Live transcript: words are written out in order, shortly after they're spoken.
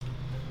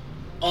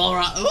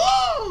Alright.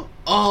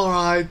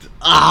 Alright.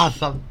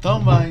 Sabe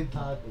tão bem.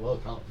 Tá.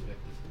 Calma, tiver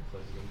aqui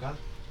um bocado.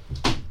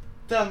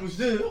 Estamos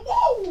de.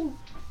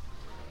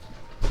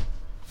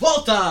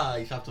 Volta!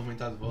 E sabe também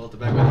está de volta.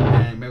 Back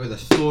with a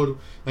soro.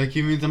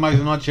 Aqui vindo a mais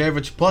um Not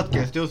Average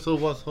Podcast. Eu sou o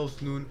vosso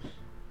host Nuno.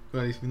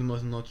 Agora disse vindo a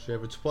mais um Not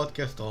Average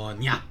Podcast. Oh,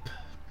 nhap!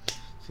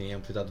 Sim, é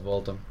um de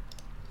volta.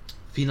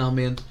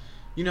 Finalmente.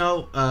 You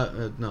know,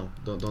 no,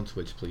 don't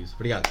switch, please.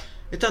 Obrigado.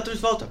 Então, estamos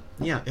de volta.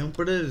 Yeah, é um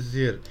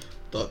prazer.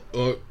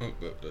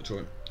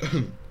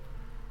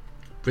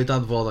 Por estar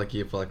de volta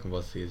aqui a falar com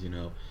vocês, you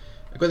know.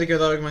 A coisa que eu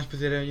adoro mais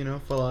fazer é, you know,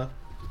 falar.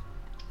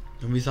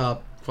 Eu me disse há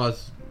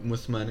quase uma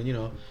semana, you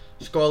know.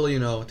 Escola, you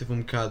know, teve um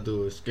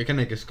bocado.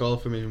 A escola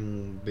foi mesmo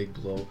um big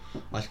blow.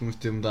 Acho que vamos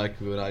ter de mudar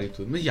aqui o horário e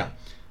tudo. Mas já.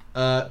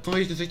 Então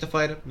isto na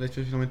sexta-feira.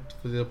 Deixa-me finalmente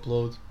fazer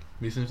upload.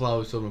 Me disse-nos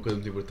falar sobre uma coisa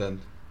muito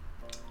importante.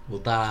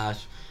 Voltar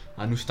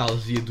à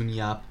nostalgia do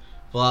NIAP.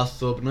 Falar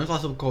sobre. Não é falar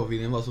sobre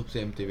Covid, nem falar sobre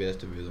CMTV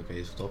desta vez, ok?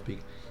 Esse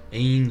tópico.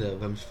 Ainda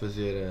vamos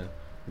fazer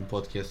um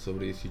podcast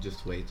sobre isso, you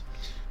just wait.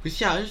 Por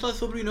isso, vamos falar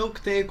sobre, you know, o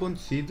que tem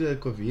acontecido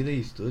com a vida e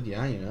isso tudo,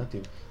 you know,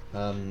 tipo.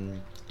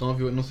 Estão a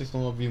ouvir, não sei se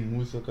estão a ouvir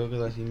música ou qualquer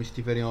coisa assim, mas se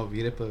estiverem a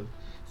ouvir é para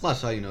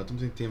relaxar, you know,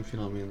 estamos em tempo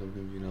finalmente,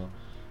 you know,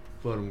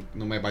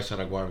 não é baixar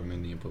a guarda,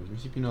 nem para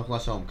mas tipo, you know,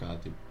 relaxar um bocado,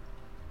 tipo,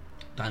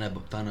 está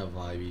na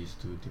vibe e isso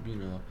tudo, tipo, you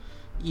know,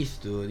 isso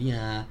tudo,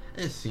 yeah,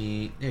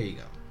 assim, there you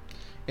go.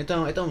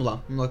 Então vamos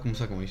lá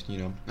começar com isto, you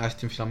know. Acho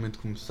que temos finalmente de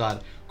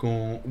começar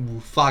com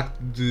o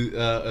facto de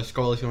as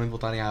escolas finalmente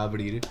voltarem a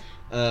abrir,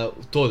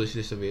 todas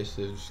desta vez,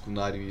 seja o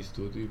secundário e isso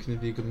tudo, e o que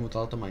significa no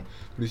total também.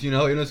 Por isso, you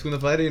know, eu na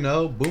segunda-feira, you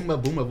know, bumba,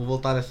 vou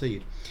voltar a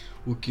sair.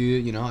 O que,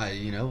 you know,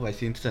 vai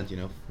ser interessante, you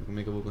know, como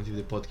é que eu vou conseguir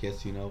fazer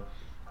podcast, you know,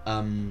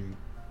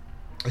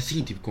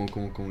 assim, tipo,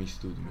 com isto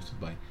tudo, mas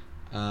tudo bem.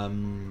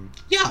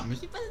 Mas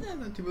tipo,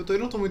 eu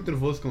não estou muito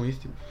nervoso com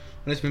isto, tipo,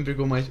 honestamente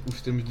pegou mais os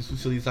termos de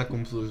socializar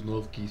com pessoas de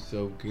novo, que isso é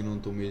o que eu não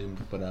estou mesmo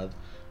preparado,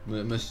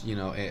 mas you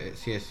know,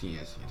 se é assim,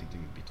 eu tenho que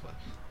me habituar.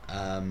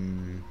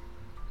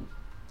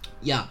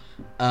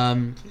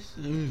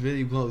 Vamos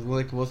ver qual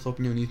é que a vossa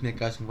opinião nisso, né,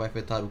 que acham que vai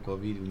afetar o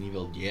Covid, o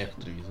nível de erro,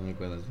 transmissão e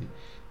coisa assim.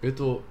 Eu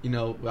estou, you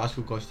know, acho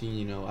que o Costinho,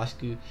 you know, acho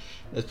que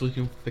as pessoas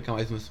queriam ficar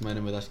mais uma semana,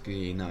 mas acho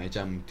que não, é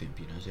já há muito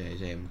tempo, you know, já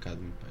é um bocado,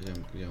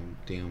 já é um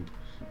tempo.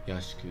 E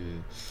acho que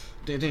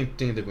tem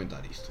de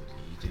aguentar isto tudo.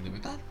 E tem de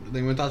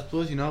aguentar as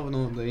pessoas, e não,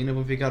 ainda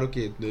vão ficar o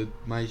quê?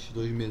 Mais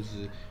 2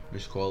 meses na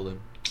escola.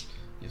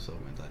 E é só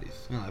aguentar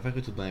isso. Vai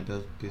correr tudo bem,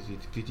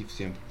 positivo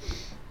sempre.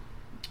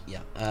 É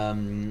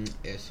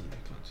assim,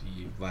 pronto.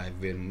 E vai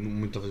haver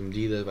muitas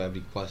medidas, vai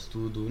abrir quase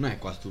tudo. Não é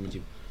quase tudo, mas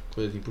tipo,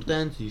 coisas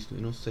importantes. Isto,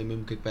 eu não sei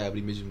mesmo o que é que vai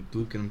abrir mesmo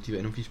tudo, porque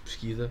eu não fiz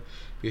pesquisa.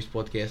 Este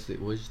podcast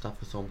hoje está a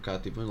passar um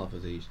bocado, tipo, vamos lá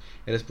fazer isto.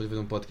 Era depois de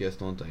fazer um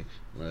podcast ontem,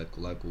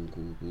 lá com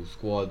o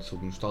squad,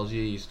 sobre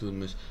nostalgia e isso tudo,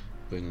 mas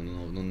depois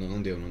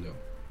não deu.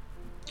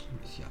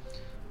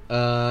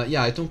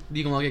 Então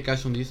digam lá o que é que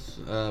acham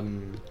disso,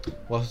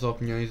 vossas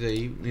opiniões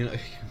aí.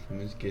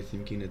 Não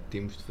esqueci-me que ainda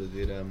temos de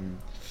fazer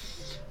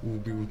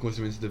o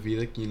Construmentos da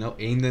Vida, que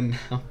ainda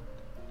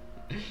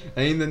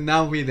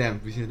não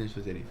fizemos, por isso ainda temos de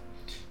fazer isso.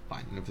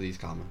 Pá, não fazer isso,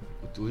 calma.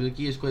 Hoje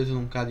aqui as coisas são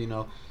um bocado,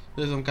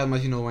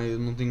 mais, eu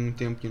não tenho muito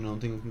tempo, não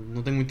tenho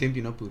muito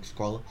tempo, porque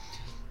escola.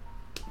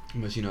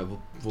 Mas,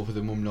 vou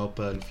fazer o meu melhor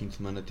para no fim de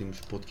semana termos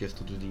podcast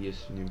todos os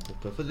dias,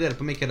 para fazer,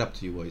 para make it up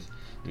to you boys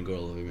and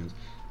girl, obviamente.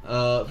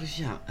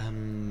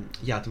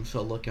 Estamos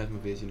solo aqui mais uma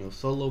vez,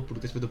 solo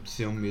porque desta vez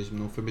apeteceu mesmo,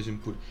 não foi mesmo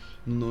por,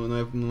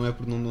 não é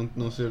por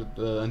não ser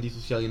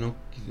antissocial e não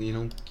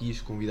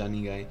quis convidar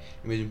ninguém,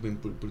 é mesmo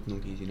porque não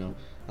quis,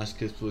 acho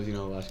que as pessoas,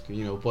 acho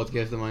que, o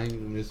podcast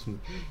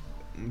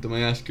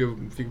também acho que eu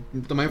fico,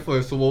 também foi,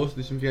 eu sou o host,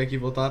 deixa-me ficar aqui e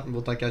voltar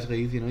aqui às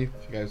raízes e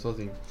ficar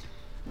sozinho.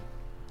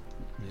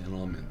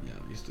 Normalmente,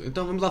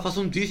 então vamos lá,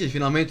 façam notícias,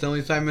 finalmente, então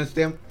isso há imenso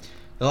tempo.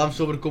 Falámos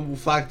sobre como o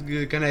facto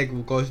de que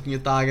o Costinha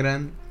está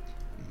grande,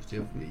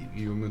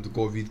 e o momento do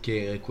Covid que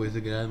é a coisa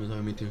grande, mas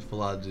obviamente temos de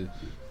falar de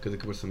coisa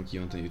que apareceu aqui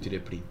ontem, eu tirei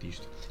print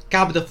disto.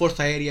 Cabo da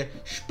Força Aérea,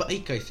 isso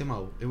é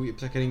mau, eu ia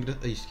pensar que era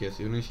engraçado,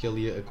 esquece, eu nem sequer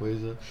li a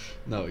coisa,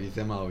 não, isso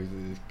é mau,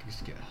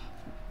 isso que é...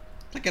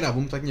 Será que era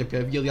bom?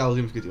 Havia ali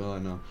algo que eu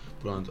não,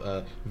 pronto,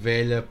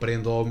 velha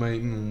prende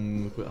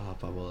homem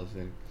bola,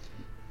 sério.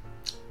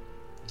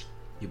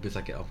 E eu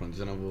pensava que era, pronto,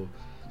 já não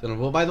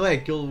vou, by the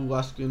way,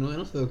 acho que, eu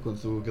não sei o que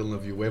aconteceu com aquele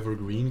navio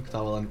Evergreen que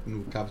estava lá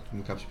no cabo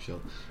especial,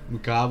 o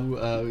que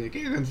é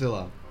que aconteceu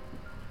lá?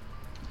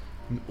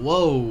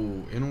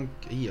 Uou, eu não,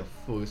 eu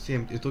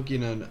estou aqui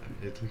na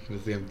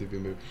CMTV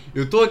mesmo,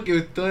 eu estou a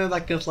andar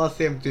a cancelar a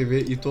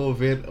CMTV e estou a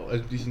ver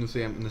as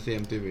notícias na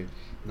CMTV,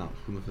 não,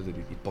 como a fazer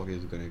isso,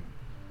 hipócritas do caneco,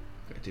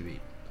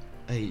 TV.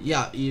 E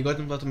agora temos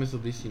de falar também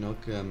sobre isso,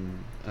 que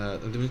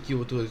temos aqui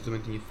outra coisa que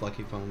também tinha falado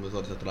aqui há umas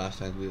horas atrás,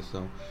 está em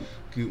atualização,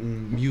 que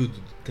um miúdo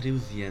de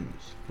 13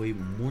 anos foi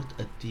morto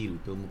a tiro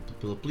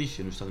pela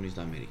polícia nos Estados Unidos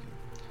da América.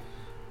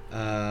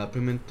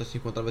 Primeiramente se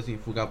encontrava assim,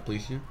 fuga à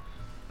polícia,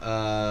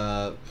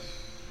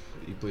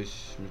 e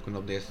depois, mas quando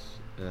obedece,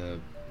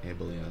 é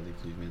baleado,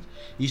 infelizmente.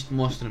 Isto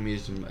mostra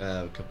mesmo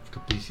que a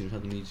polícia nos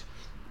Estados Unidos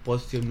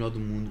pode ser o melhor do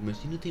mundo, mas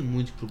ainda tem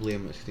muitos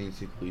problemas que têm de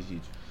ser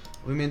corrigidos.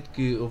 Obviamente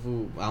que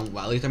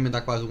literalmente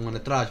há quase um ano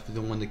atrás, fazer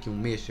um ano daqui a um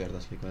mês, certo?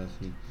 Acho que é quase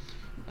assim.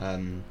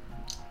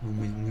 O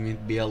movimento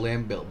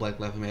BLM,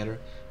 Black Lives Matter,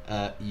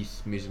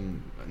 isso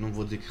mesmo, não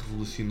vou dizer que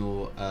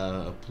revolucionou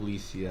a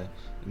polícia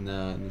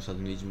nos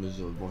Estados Unidos, mas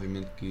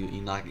obviamente que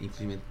ainda há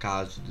infelizmente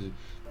casos de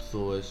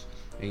pessoas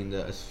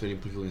ainda a sofrerem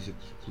por violência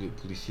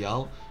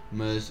policial,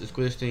 mas as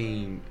coisas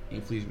têm,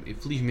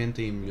 infelizmente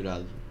têm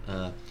melhorado,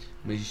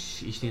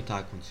 mas isto ainda está a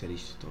acontecer.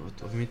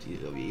 Obviamente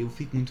eu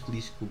fico muito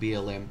feliz que o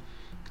BLM,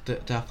 que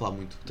está a falar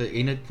muito,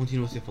 ainda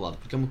continua a ser falado,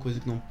 porque é uma coisa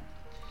que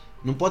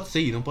não pode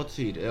sair.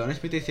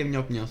 Honestamente, essa é a minha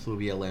opinião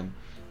sobre o BLM.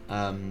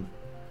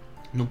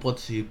 Não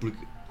pode sair porque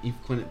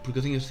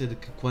eu tenho a certeza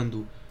que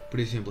quando, por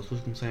exemplo, as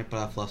pessoas começarem a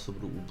parar a falar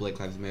sobre o Black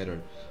Lives Matter,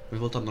 vai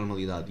voltar à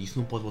normalidade e isso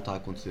não pode voltar a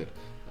acontecer.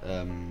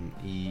 É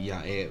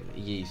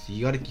isso. E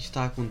agora que isto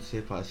está a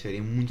acontecer, pá, a sério,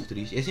 é muito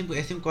triste. É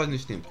sempre quase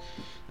nestes tempos.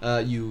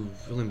 Eu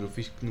lembro, eu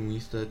fiz que no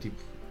Insta,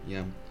 tipo,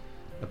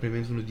 a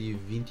primeira foi no dia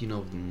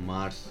 29 de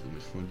março,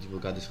 mas foram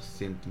divulgadas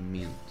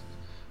recentemente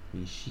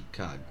em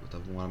Chicago. Eu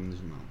estava com um arma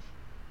nas mãos.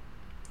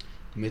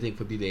 Comentem que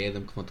foi a Bíblia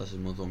Adam que levantaste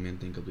as mãos ao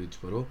momento em que a polícia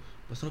disparou.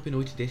 Passaram apenas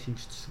 8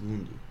 décimos de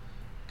segundo.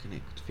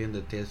 Caneco defende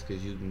a tese que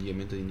agiu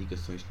mediamente as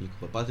indicações que tinha que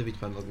o rapaz havia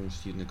disparado alguns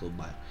tiros naquele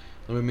bairro.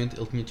 Normalmente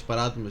ele tinha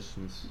disparado, mas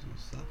não se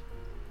sabe.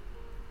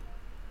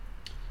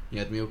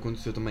 E também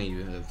aconteceu também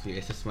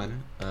esta semana,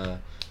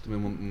 também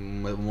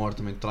uma morte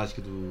também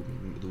trágica do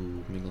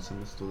como é que ele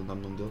chama, se estou a lembrar o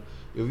nome dele.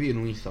 Eu vi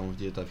no Insta há uns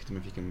dias, que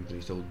também fica muito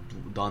triste, é o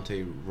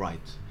Dante Wright.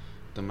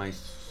 Também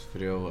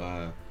sofreu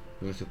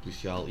violência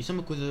policial. Isto é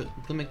uma coisa,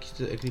 o problema é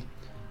que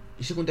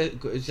isto acontece,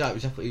 já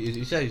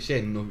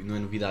não é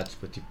novidades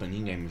para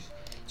ninguém, mas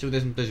isto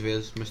acontece muitas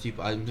vezes, mas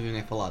tipo, muitas vezes não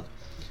é falado.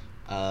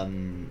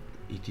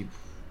 E tipo,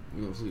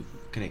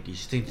 caneca,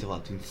 isto tem de ser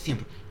falado, tem de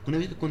sempre, quando a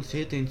vez que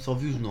acontecer, tem de só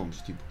ouvir os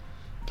nomes, tipo.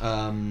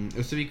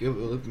 Eu sabia que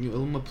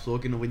uma pessoa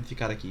que eu não vou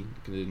identificar aqui,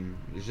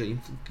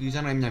 que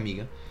já não é minha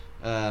amiga,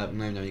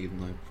 não é minha amiga,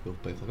 não é porque eu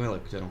falei com ela,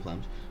 que já não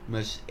falamos,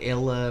 mas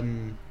ela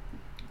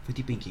foi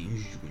tipo em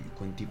junho,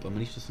 quando tipo, a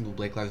manifestação do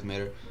Black Lives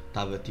Matter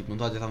estava tipo, não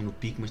estava a dizer que estava no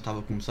pico, mas estava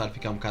a começar a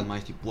ficar um bocado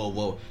mais tipo,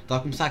 wow, estava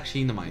a começar a crescer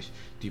ainda mais,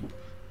 tipo,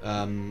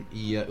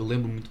 e eu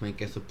lembro muito bem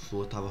que essa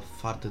pessoa estava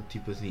farta de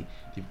tipo assim,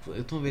 tipo,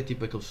 estão a ver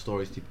tipo aqueles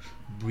stories tipo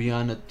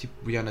Breonna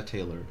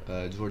Taylor,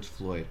 George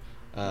Floyd.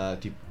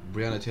 Tipo,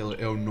 Breonna Taylor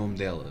é o nome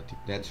dela,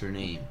 tipo, that's her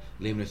name,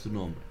 lembra-se do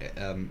nome.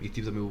 E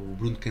tipo também o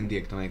Bruno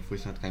Candé, que também foi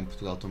senado cá em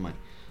Portugal também.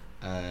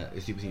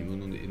 Tipo assim, o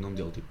nome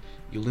dele, tipo.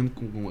 Eu lembro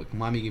que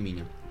uma amiga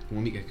minha, um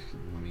amigo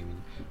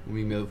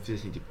meu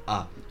fez assim, tipo,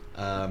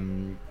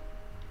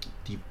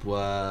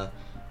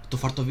 estou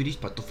farto de ouvir isto,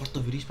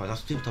 pá, já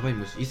se tempo, está bem,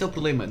 mas isso é o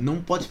problema,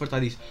 não podes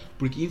fartar disso,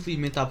 porque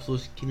infelizmente há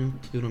pessoas que não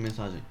perceberam a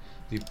mensagem,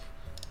 tipo,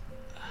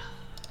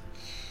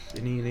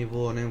 eu nem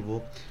vou,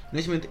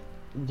 neste momento,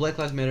 Black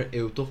Lives Matter,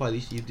 eu estou a falar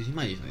disto e eu disse,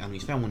 mas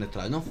isto foi há um ano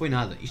atrás, não foi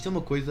nada, isto é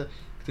uma coisa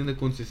que tende a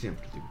acontecer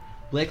sempre, tipo,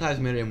 Black Lives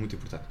Matter é muito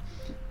importante,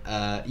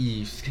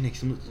 e se calhar que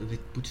são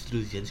putos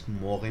 13 anos que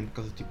morrem por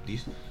causa tipo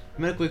disto. A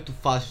primeira coisa que tu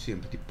fazes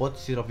sempre, tipo, pode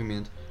ser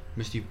obviamente,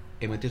 mas tipo,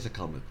 é manter-se a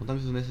calma. Quando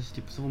estamos nessas,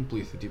 tipo, são uma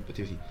polícia, tipo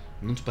assim,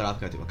 não disparar,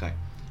 ficar tipo, ok,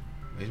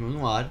 mesmo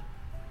no ar,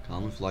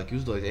 calma, vamos falar aqui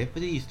os dois, é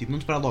fazer isso, tipo, não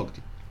disparar logo,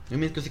 tipo,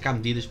 obviamente que eu sei que há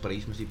medidas para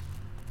isso, mas tipo,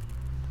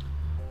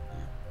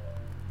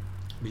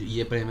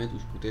 e aparentemente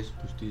os protestos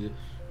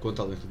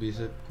contra a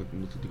violência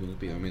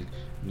obviamente,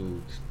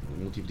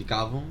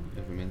 multiplicavam,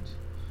 obviamente.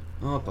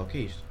 Opa, o que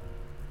é isto?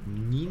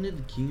 Menina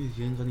de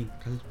 15 anos anda em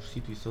casa de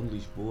prostituição de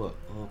Lisboa.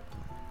 Opa.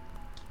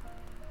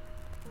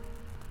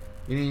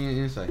 Eu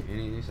nem sei.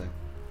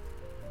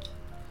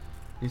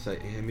 Nem sei,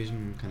 é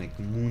mesmo,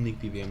 caneco, o mundo em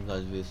que vivemos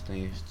às vezes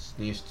tem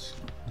estes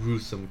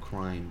gruesome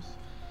crimes.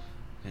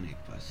 Caneco,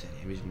 pá, sério,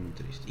 é mesmo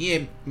muito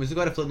triste. Mas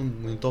agora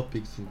falando em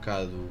tópicos um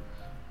bocado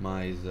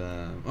mais,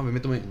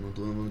 obviamente também, não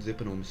vou dizer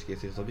para não me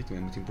esquecer desse tópico,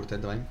 também é muito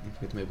importante também,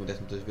 infelizmente também acontece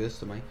muitas vezes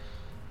também.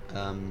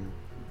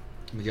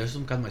 Mas eu acho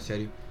um bocado mais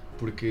sério,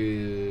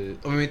 porque,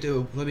 obviamente,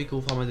 o tópico que eu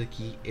vou falar mais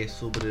aqui é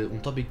sobre um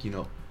tópico que,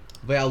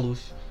 veio à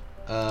luz,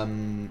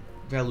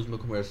 uma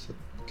conversa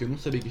que eu não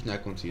sabia que isto não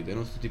tinha acontecido. Eu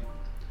não sei,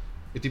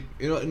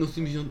 nos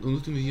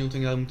últimos dias não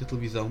tenho dado muita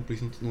televisão, por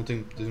isso não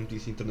tenho muitas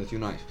notícias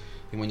internacionais,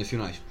 tenho mais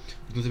nacionais,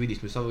 porque não sabia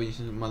disto, mas estava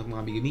chamado com uma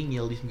amiga minha e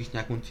ela disse-me que isto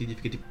tinha acontecido e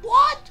fiquei tipo,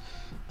 what?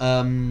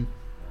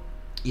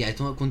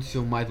 Então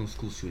aconteceu mais um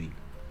school shooting.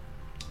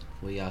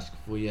 Acho que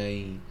foi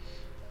em.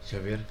 Deixa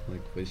eu ver,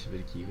 deixa eu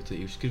ver aqui,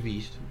 eu escrevi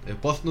isto. Eu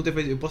posso ter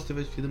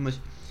feito, mas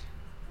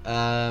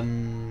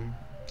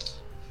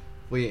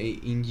foi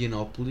em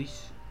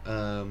Indianapolis.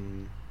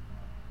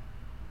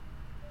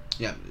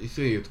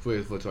 Isso aí,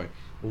 depois sorry.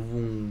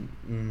 Houve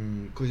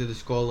coisa da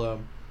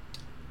escola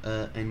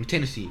em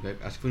Tennessee,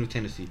 acho que foi no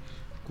Tennessee.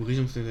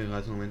 Corrijam-me se não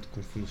errado, normalmente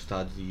confundo os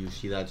estados e as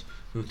cidades.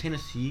 Foi no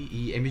Tennessee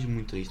e é mesmo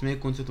muito triste. Também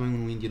aconteceu também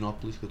no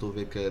Indianapolis, que eu estou a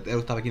ver, que era o que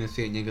estava aqui na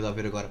CNN, que eu estava a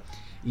ver agora.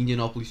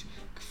 Indianapolis,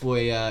 que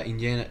foi a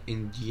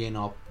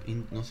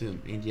não sei,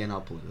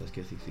 Indianapolis, acho que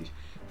é assim que se diz.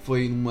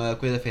 Foi numa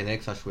coisa da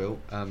FedEx, acho eu.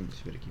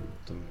 Deixa eu ver aqui,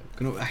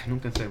 não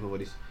cansei de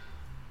falar isso.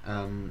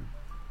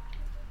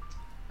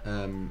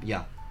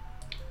 Yeah.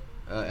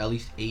 At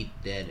least 8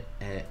 dead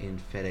in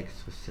FedEx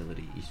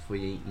facility. Isto foi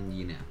em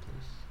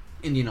Indianapolis.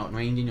 Não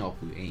é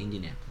Indianapolis, é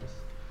Indianapolis.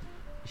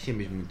 Isto é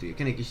mesmo muito.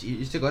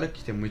 Isto agora, que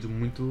isto é muito.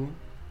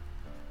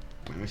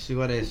 Mas isto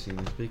agora é assim,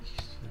 não explico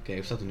isto. Ok, é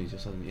os Estados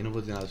Unidos. Eu não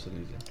vou dizer nada dos Estados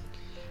Unidos.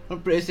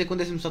 Isso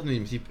acontece nos Estados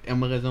Unidos, tipo, é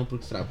uma razão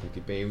porque será, porque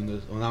tipo, é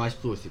onde há mais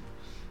pessoas, tipo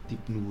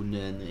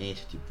na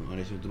Este, tipo,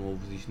 honestamente tu não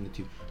ouves isto,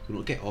 tipo,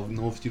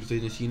 não ouves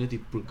tiroteios na China,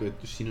 tipo, porque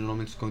a China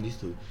normalmente esconde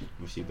isso tudo,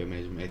 mas tipo,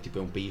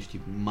 é um país,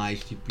 tipo,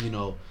 mais, tipo,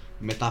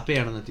 mete à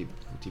perna,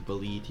 tipo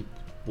ali, tipo,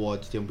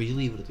 podes ter um país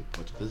livre, tipo,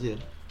 podes fazer,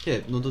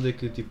 não estou a dizer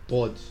que, tipo,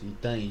 podes e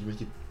tens, mas,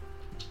 tipo,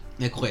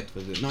 é correto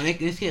fazer, não, nem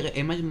sequer,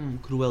 é mais uma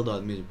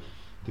crueldade mesmo,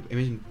 tipo, é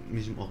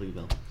mesmo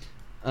horrível.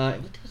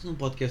 Eu vou ter que fazer um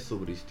podcast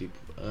sobre isso, tipo,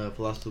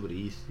 falar sobre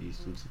isso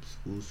tudo, sobre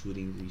os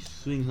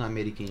shootings na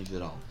América em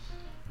geral.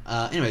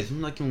 Anyways,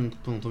 vamos dar aqui um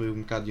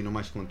bocado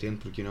mais contente,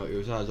 porque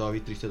eu já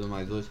ouvi tristeza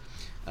mais hoje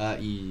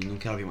e não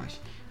quero ouvir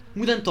mais.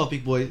 Mudando de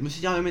tópico, boys, mas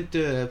sinceramente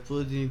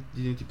pessoas dizem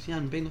tipo assim,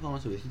 não pega, não fala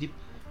mais sobre isso. E, tipo,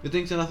 eu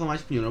tenho que tentar falar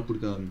mais opinião, não?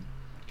 Porque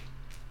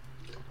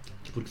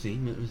sim,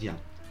 mas já.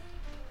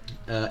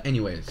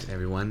 Anyways,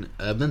 everyone,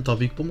 mudando de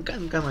tópico para um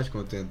bocado mais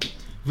contente.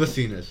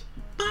 Vacinas.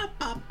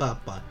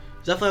 Pá.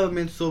 Já falei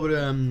obviamente sobre.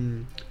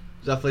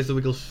 Já falei sobre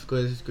aquelas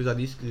coisas que eu já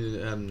disse que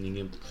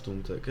ninguém costuma.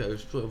 Que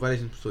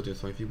várias gente prestou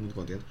atenção e fico muito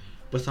contente.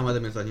 Passar mais a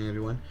mensagem a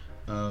everyone.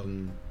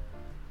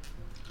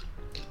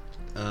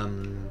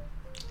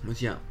 Mas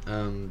já.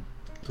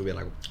 Estou a beber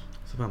água.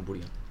 Só para a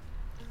hambúrguer.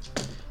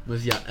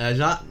 Mas já.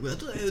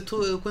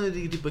 Quando eu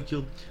digo tipo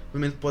aquilo,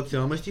 obviamente pode ser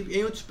mal, mas tipo,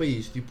 em outros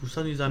países, tipo os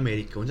Estados Unidos da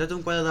América, onde já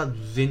estão quase a dar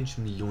 200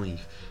 milhões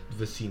de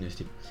vacinas,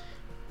 tipo.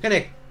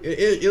 Caneco,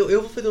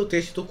 eu vou fazer o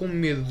teste, estou com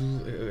medo.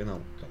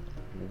 Não, calma.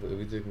 Eu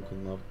vou dizer que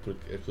não,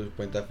 porque as pessoas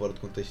podem estar fora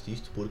de contexto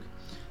isto, porque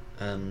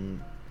eu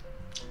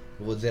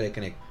vou dizer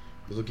caneco,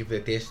 eu estou aqui a fazer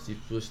testes e as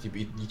pessoas tipo,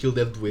 e aquilo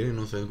deve doer, eu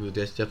não sei o que eu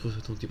teste, já as pessoas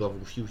estão tipo lá, e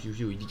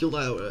aquilo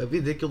dá, a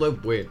ver dizer que aquilo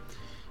deve doer.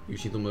 E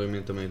os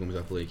sintomas também, como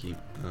já falei aqui.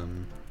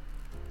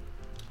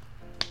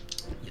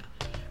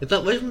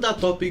 Então, vamos mudar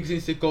tópicos em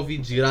ser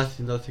Covid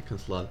desgraça e não ser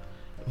cancelado.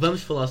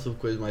 Vamos falar sobre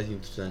coisas mais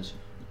interessantes.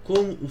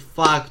 Como o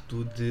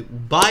facto de o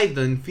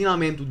Biden,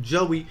 finalmente, o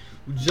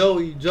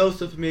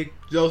Joseph,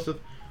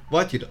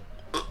 vai tirar.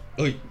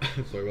 Oi,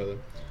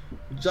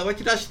 já vai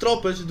tirar as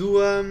tropas do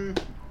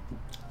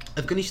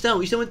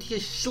Afeganistão. Isto é uma notícia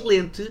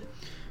excelente,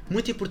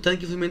 muito importante,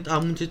 que infelizmente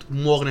há muita gente que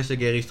morre nesta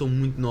guerra e estão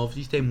muito novos.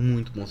 Isto é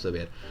muito bom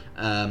saber.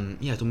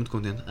 Estou muito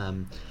contente.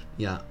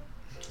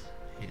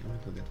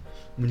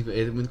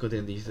 Muito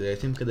contente disso.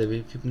 Sempre cada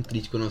vez fico muito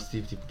triste quando não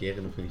se tipo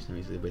guerra no Afeganistão.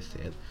 Isso é bem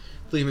sério.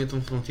 Felizmente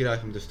vão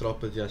tirar muitas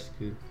tropas e acho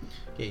que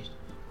é isto.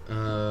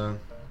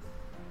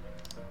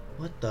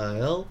 What the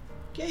hell?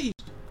 Que é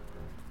isto?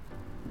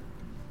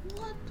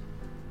 What?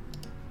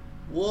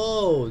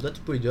 Wow, that's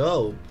pretty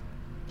dope.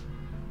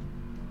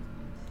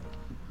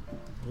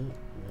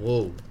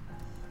 Wow.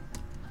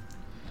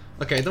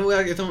 Ok, então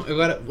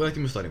agora vou dar aqui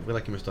uma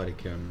história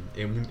que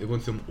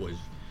aconteceu-me hoje.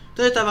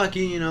 Então eu estava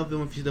aqui a ver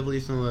uma ficha de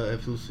avaliação a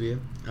filosofia.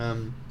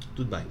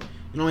 Tudo bem.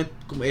 E normalmente,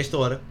 como esta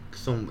hora, que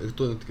são. Eu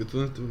estou a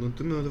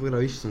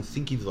gravar isto, são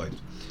 5h18.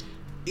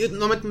 Eu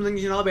normalmente me tenho o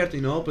jornal aberto, para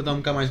estar um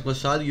bocado mais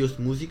relaxado e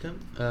ouço música.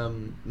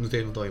 Não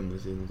estava a ouvir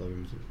música,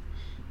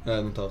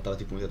 estava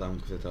tipo, já estava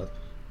muito concentrado.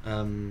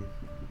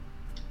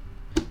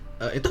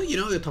 Então,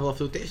 eu estava lá a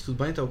fazer o teste, tudo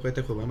bem, estava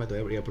até correndo bem,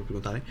 mas obrigado por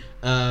perguntarem.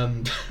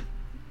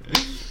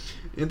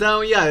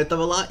 Então, eu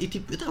estava lá e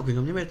tipo, eu estava com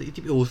a minha meta e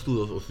tipo, eu ouço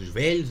tudo, ouço os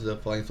velhos a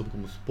falarem sobre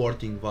como o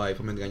Sporting vai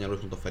provavelmente ganhar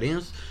hoje contra o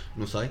Farense,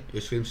 não sei, eu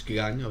esperemos que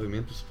ganhe,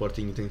 obviamente, o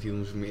Sporting tem tido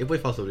uns... Eu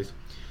depois falo sobre isso.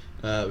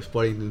 O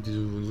Sporting tem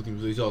tido nos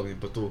últimos 2 jogos,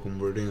 empatou com o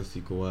Moreirense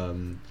e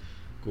com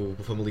o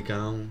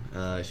Famalicão,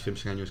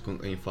 esperemos que ganhe hoje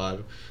em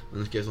Faro.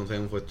 Não esqueçam, onde vai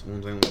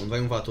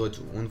um vai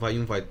todos, onde vai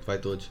um vai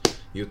todos.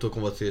 E eu estou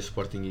com vocês,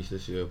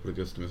 Sportingistas,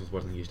 porque eu também sou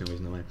Sportingista, mas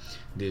não é?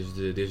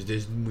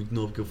 Desde muito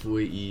novo que eu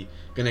fui e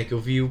quando é que eu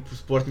vi o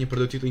Sporting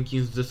perder o título em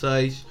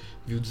 15-16,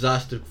 vi o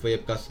desastre que foi a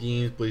época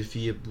seguinte, depois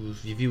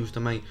vi-os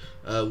também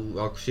o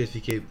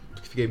Alcochete,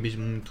 fiquei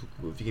mesmo muito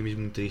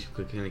triste,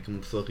 porque é uma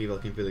pessoa horrível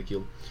quem fez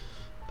aquilo.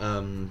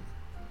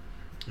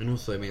 Eu não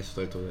sei bem essa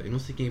história toda, eu não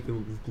sei quem foi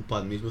o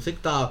culpado mesmo, eu sei que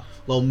está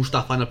lá o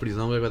Mustafa na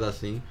prisão, é verdade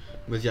assim,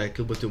 mas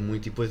aquilo bateu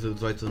muito e depois o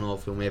 18-19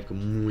 foi uma época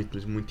muito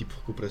tipo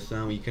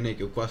recuperação e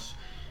caneca, eu quase...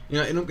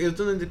 Eu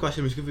estou a dizer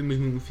quase, mas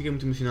fiquei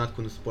muito emocionado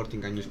quando o Sporting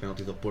ganhou os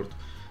penaltis ao Porto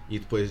e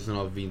depois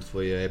 19-20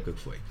 foi a época que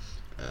foi.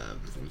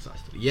 Foi um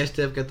desastre. E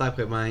esta época está a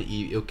correr bem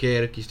e eu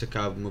quero que isto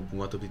acabe uma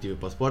nota positiva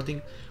para o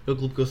Sporting, pelo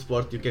clube que eu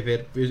suporto e eu quero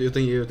ver,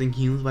 eu tenho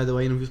 15, by the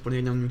way, e não vi o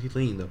Sporting ganhar nenhum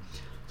título ainda.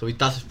 Só vi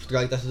taças de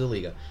Portugal e taças da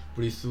Liga,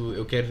 por isso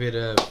eu quero ver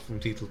um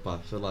título, pá,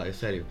 sei lá, é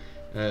sério.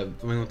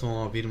 Também não estão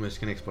a ouvir, mas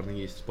quem é que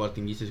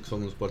Sportingistas que são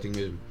no Sporting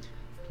mesmo,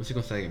 vocês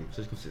conseguem,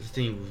 vocês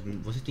têm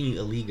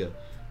a Liga,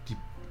 tipo,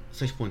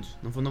 6 pontos,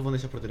 não vão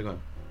deixar perder agora.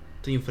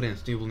 Tem o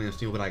Farense, tem o Belenenses,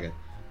 tem o Braga,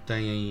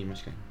 tem,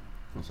 mas quem?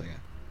 Não sei,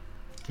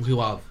 o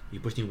Rio Ave, e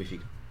depois tem o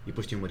Benfica, e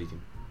depois tem o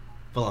Marítimo.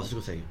 Vá lá, vocês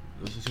conseguem,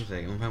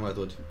 não vai lá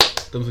todos,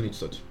 estamos unidos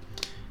todos.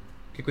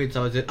 O que é que eu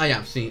estava a dizer?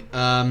 Sim.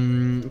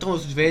 Então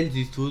os velhos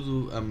e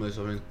tudo, mas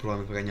obviamente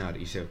provavelmente vai ganhar.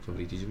 Isso é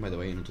favoritismo, by the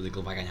way, eu não estou a dizer que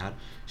ele vai ganhar.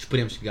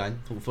 Esperemos que ganhe.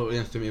 O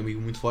Farense tem um amigo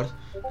muito forte.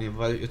 Eu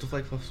estou a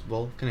falar que faz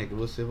futebol, caneca,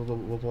 vou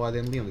para o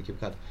ADN Leão daqui a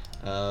bocado.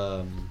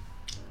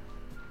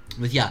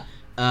 Mas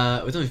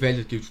então os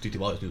velhos aqui eu discuti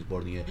tipo, o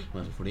Sporting é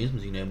mais o Farense,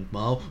 mas ainda é muito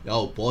mau.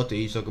 O Pote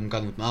aí joga um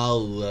bocado muito mal.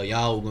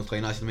 O Gonçalo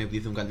Inácio também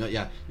podia ser um bocado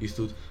melhor. Isso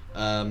tudo.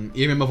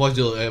 E a mesma voz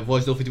dele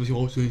foi tipo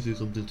assim, sim,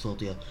 sou muito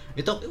interessante.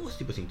 Então eu ouço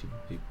tipo assim, tipo.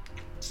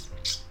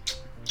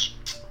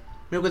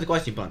 Primeira coisa que eu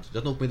acho assim, pronto, já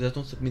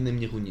estão-se a comer na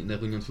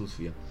reunião de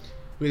filosofia.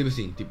 Eu tipo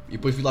assim, tipo, e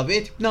depois fui lá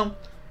ver, tipo, não.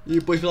 E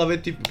depois fui lá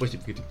ver, tipo,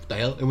 fiquei tipo, tá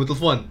ele? É o meu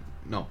telefone?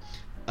 Não.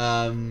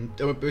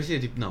 Eu pensei,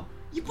 tipo, não.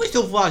 E depois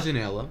eu vou à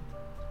janela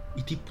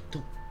e tipo,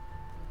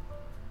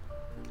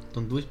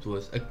 estão duas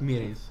pessoas a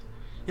comerem-se.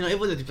 E não, eu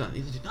vou dizer, tipo, é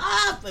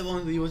bom,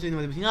 e você não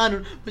vai dizer assim,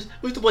 não, mas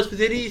tu podes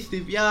fazer isso,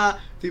 tipo, eles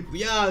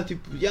podem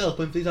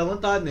fazer isso à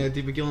vontade, né?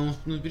 Tipo, aquilo é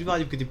um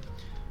privado, porque tipo.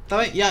 Tá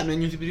bem, não é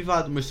nenhum tipo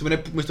privado, mas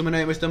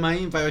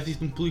também vai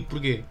assistir um público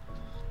porquê?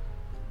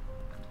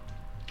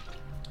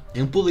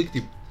 É um público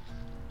tipo.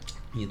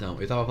 Então,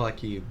 eu estava a falar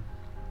aqui.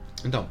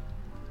 Então,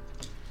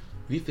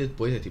 vi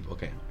depois, é tipo,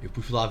 ok, eu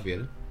fui lá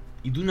ver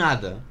e do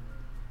nada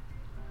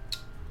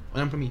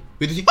olharam para mim.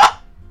 Eu disse assim,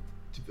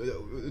 tipo,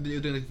 eu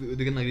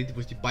dei na grita e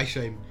depois tipo,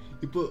 baixei-me.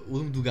 E depois o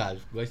nome do gajo,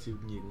 que vai ser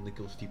um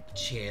daqueles tipo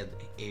Chad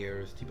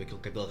Airs, tipo aquele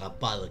cabelo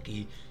rapado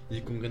aqui e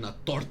com uma grande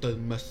torta de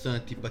maçã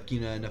tipo aqui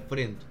na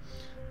frente.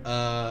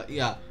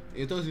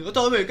 Então assim, meu,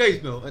 que é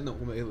isso, meu? Não,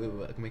 como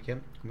é que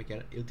era?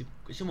 Ele tipo,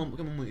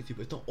 chamou-me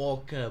tipo, então,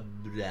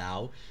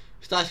 cabrão,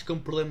 estás com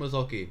problemas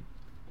ou quê?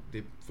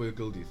 Tipo, foi o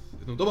que ele disse.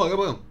 Então, tá bom,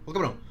 cabrão.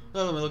 Ok.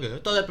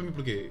 Então olha para mim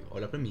porquê?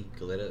 Olha para mim,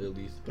 que ele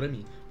disse para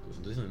mim.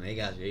 Porque não é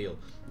gajo, é ele.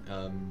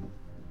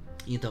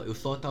 E então, eu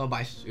só estava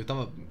baixo,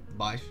 estava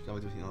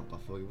tipo assim, pá,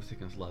 fogo, eu vou ser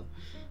cancelado.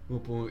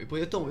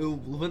 Depois, então,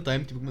 eu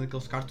levantei-me, tipo, como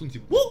daqueles cartoons,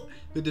 tipo,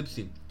 eu tipo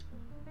assim.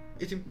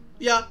 Eu tipo,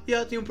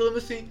 tem um problema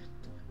assim.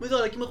 Mas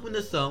olha, aqui uma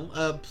recomendação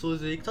a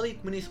pessoas aí que estão ali a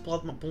comer esse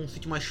para um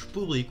sítio mais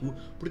público,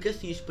 porque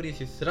assim a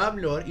experiência será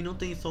melhor e não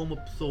tem só uma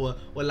pessoa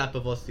a olhar para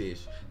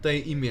vocês.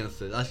 Tem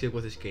imensas, acho que é o que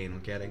vocês querem, não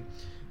querem?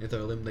 Então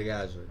eu lembro da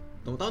gaja.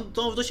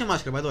 Então os dois sem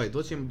máscara, by the way,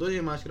 dois sem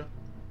máscara.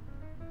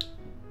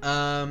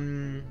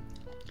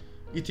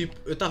 E tipo,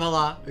 eu estava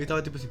lá, eu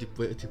estava tipo assim,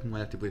 não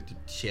era tipo de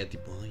chat,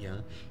 tipo, E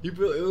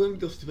eu lembro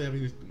que eles tipo,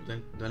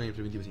 olharem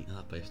para mim tipo assim,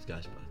 pá, este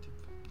gajo, pá, tipo.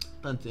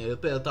 Pronto, ele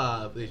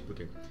está, isto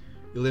porquê?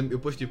 Eu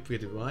depois tipo,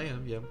 fiquei tipo,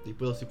 e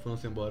depois eles tipo,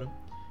 foram-se embora.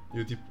 E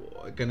eu tipo,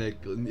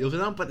 caneco, eles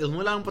não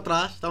olharam para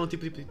trás, estavam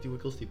tipo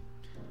aqueles tipo,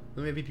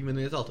 não é pipi, mas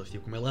não é altas,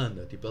 tipo, como ela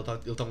anda, tipo, eles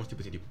estavam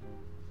tipo assim, tipo.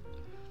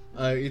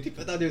 E tipo,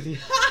 eu estava assim,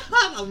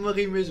 estava-me a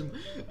rir mesmo.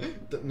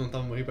 Não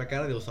estava-me a rir para a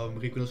cara deles, estava-me a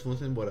rir quando eles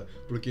foram-se embora.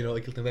 Porque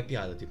aquilo também é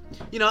piada, tipo.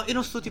 Eu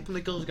não sou tipo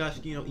naqueles gajos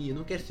que, eu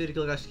não quero ser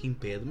aquele gajo que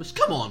impede, mas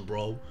come on,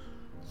 bro.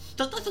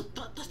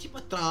 Estás tipo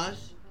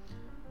atrás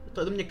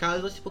da minha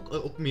casa, estás tipo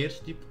a comeres,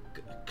 tipo,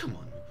 come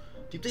on.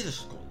 Tipo, tens a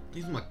escola,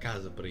 tens uma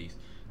casa para isso.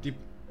 Tipo,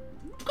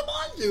 come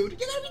on, dude, you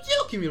gotta be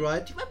joking me,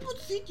 right? Tipo, vai para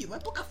outro sítio,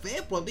 vai para o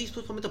café, pronto, isso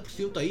totalmente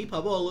apreciou-te aí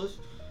para bolas.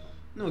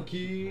 Não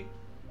aqui.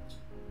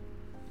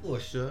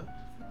 Poxa,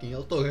 quem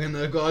ele está ganhando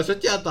agora?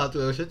 Chateado, tá?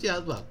 Tu é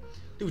chateado, pá.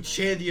 Tipo,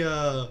 Chad e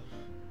a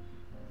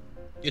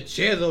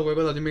Chad, ou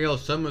agora de Miguel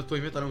Sama, estou a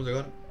inventar uns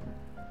agora.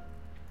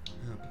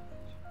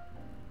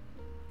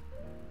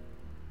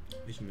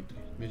 Mesmo muito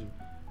triste,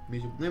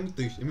 mesmo, não é muito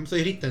triste, é mesmo só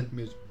irritante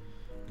mesmo.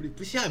 Por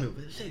isso, meu,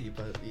 sério,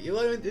 pá, eu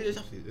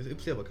já fiz, eu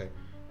percebo, ok.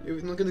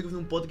 Eu não quero fazer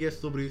um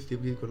podcast sobre isso,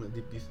 tipo isso,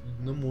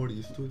 de namoro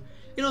e isso tudo.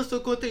 Eu não sou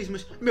contra isso,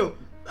 mas, meu,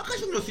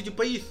 arranja o melhor sítio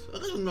para isso,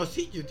 arranja o melhor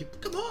sítio, tipo,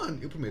 come on,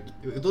 eu prometo,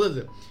 eu estou a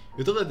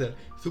dizer,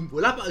 se eu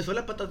olhar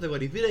para trás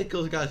agora e ver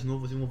aqueles gajos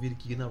novos, eu vou vir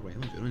aqui na brain,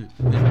 vamos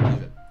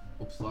ver.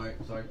 Oops, sorry,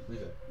 vamos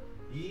ver.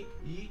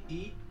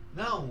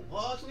 Não,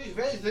 são os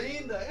velhos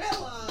ainda,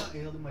 ela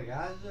é ali uma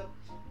gaja,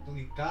 estão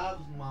ali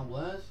carros, numa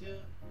ambulância,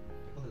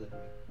 o que é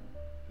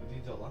que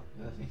diz lá,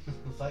 assim,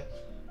 não sei.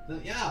 Os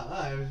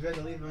velhos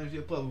ali, mas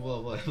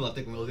vou lá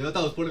ter com eles.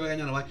 O Sporting vai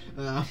ganhar, não vai?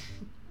 Não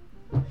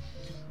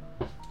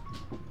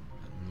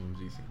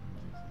vamos isso.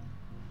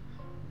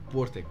 O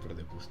Porto é que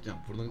perdeu. O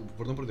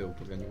Porto não perdeu, o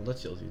Porto ganhou da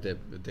Chelsea. Até a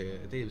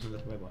divisão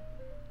vai embora.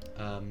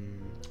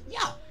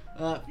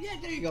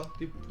 There you go.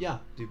 Tipo, o que é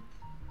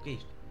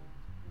isto?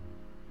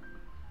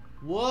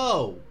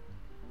 Uou!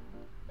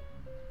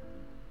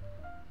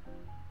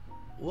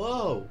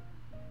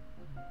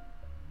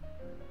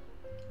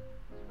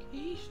 Que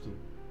é isto?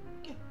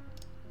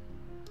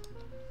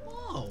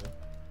 Uau!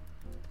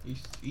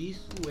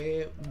 Isso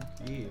é o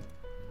quê?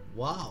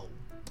 Uau!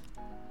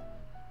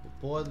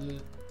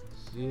 Pode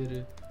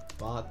ser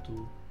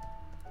pato.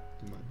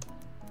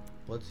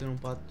 Pode ser um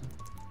pato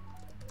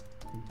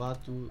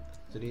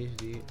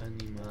 3D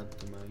animado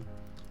também.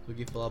 Estou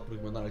aqui a falar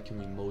porque mandaram aqui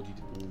um emoji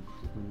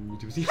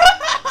tipo assim.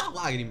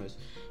 Lágrimas!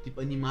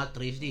 Tipo animado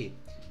 3D.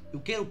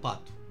 Eu quero o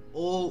pato.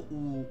 Ou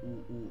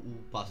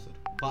o pássaro.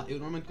 Eu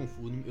normalmente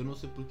confundo-me, eu não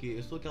sei porquê.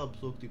 Eu sou aquela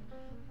pessoa que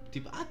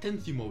tipo, há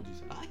tantos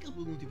emojis. Há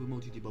aquele tipo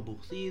emoji tipo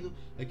aborrecido,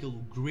 aquele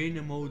green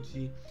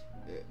emoji,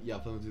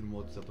 Vamos dizer uma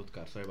outra para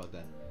tocar, sorry about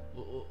that.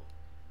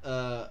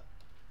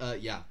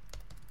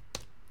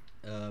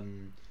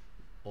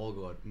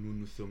 Igor,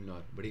 no seu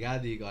melhor.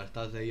 Obrigado, Igor,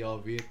 estás aí a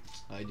ouvir.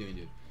 Ai,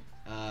 doing it.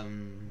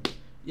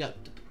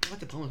 Vai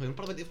ter palmas, não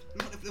para de.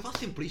 Eu faço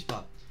sempre isto,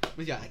 pá.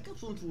 Mas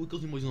aqueles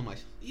emojis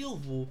normais. Eu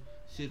vou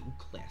ser o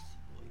classy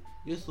boy.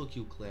 Eu sou aqui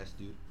o class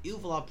dude. Eu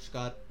vou lá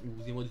buscar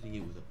os emojis que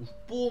ninguém usa. Os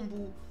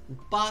pombo, o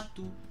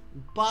pato,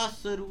 o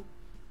pássaro.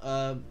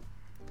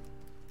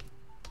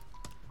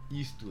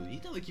 Isso tudo.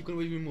 Então aqui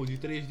quando eu vejo um emoji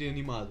 3D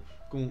animado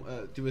com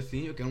tipo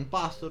assim, eu quero um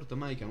pássaro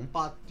também, quero um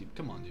pato, tipo,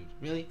 come on dude,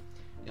 really?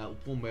 O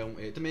pombo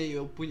também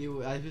eu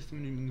punho, às vezes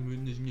também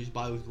nas minhas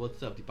bios do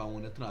WhatsApp, tipo há um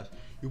ano atrás,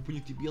 eu punho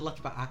tipo, ia lá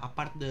tipo à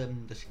parte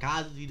das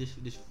casas e das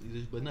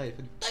bandeiras,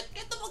 falei,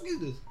 get the fuck is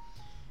this?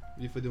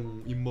 E fazer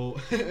um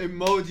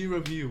emoji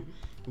review.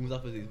 Vou começar a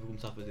fazer isso,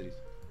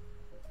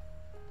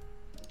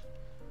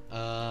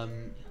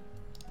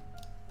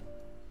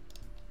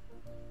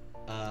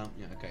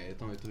 ok,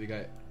 então eu estou a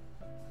ligar.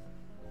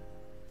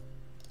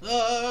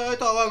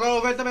 Então agora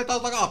o velho também está a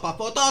tocar,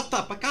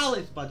 pá,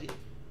 cala-se, pá.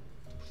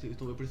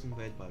 Eu pareço um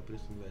velho, pá, eu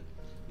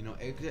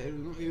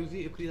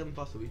queria dar-me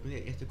falar sobre isto, mas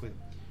é esta coisa.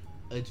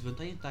 A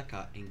desvantagem de estar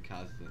cá em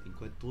casa,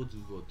 enquanto todos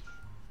os outros.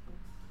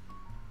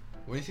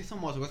 Eu nem sei se são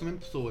motos, agora são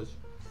mesmo pessoas.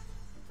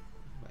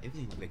 Eu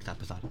nem sei o que é que está a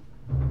passar.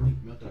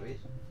 Outra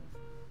vez?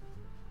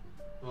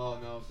 Oh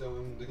não, isso é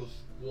um daqueles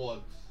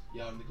squads.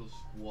 Um daqueles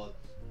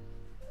squads.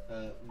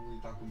 Um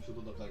está com o mexer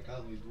todo a dar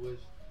casa, e duas.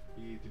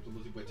 E tipo,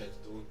 estão tipo chats,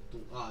 são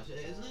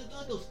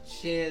aqueles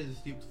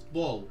chats tipo de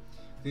futebol.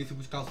 Tem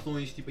sempre os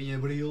calções tipo em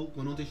abril,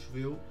 quando ontem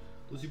choveu.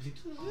 Estão tipo assim.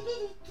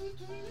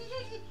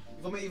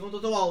 E vão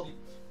todo ao áudio.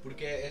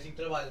 Porque é assim que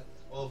trabalha.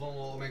 Ou vão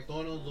ao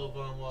McDonald's, ou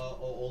vão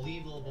ao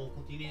Lidl, ou vão ao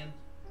Continente.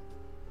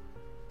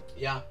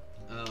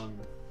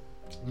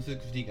 Não sei o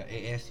que vos diga,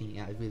 é assim,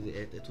 às vezes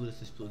é tudo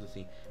essas pessoas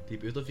assim.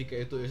 Tipo, eu já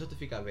estou a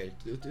ficar velho.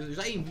 Eu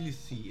já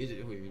envelheci,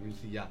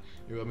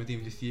 eu realmente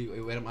envelheci,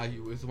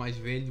 eu sou mais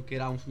velho do que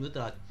era há uns segundos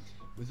atrás.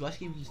 Mas eu acho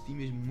que envelheci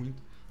mesmo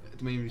muito. Eu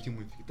também envelheci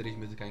muito, fico 3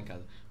 meses cá em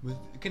casa. Mas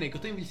que eu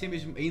estou a envelhecer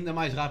mesmo ainda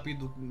mais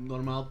rápido do que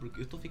normal, porque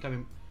eu estou a ficar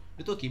mesmo.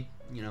 Eu estou aqui,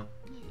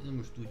 no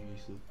meu estúdio e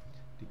isso.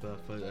 Tipo, a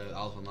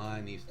aulas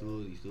online, isso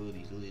tudo,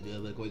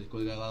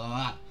 coisas,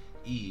 lá.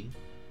 E.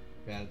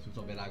 Espera, deixa-me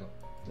só beber água.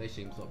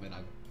 Deixem-me só beber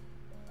água.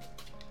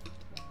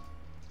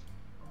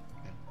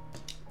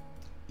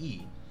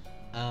 E.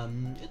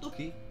 Eu estou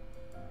aqui.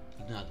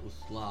 E de nada,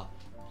 ouço lá.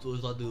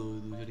 Pessoas lá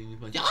do jardim de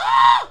infância.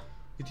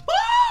 Eu tipo.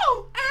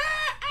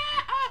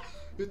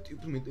 Eu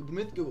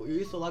prometo que eu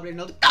ia só lá abrir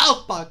a janela.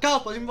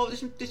 Calma,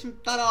 deixa-me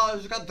estar a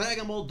jogar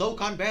Dragon Ball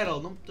Dokkan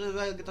Battle. Não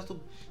estás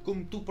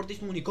como tu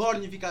partiste um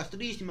unicórnio e ficaste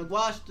triste e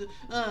magoaste.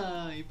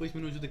 E depois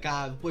me não ajuda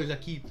cá, depois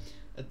aqui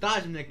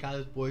atrás da minha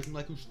casa, depois não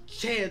há aqui uns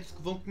chads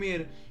que vão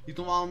comer e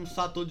estão lá a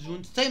almoçar todos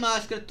juntos, sem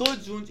máscara,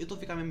 todos juntos. Eu estou a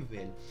ficar mesmo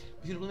velho.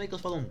 Mas o problema é que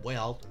eles falam bem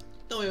alto.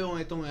 Então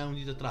é um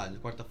dia atrás, na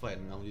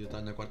quarta-feira, não é um dia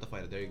atrás na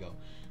quarta-feira, there you go.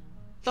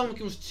 Estavam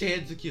aqui uns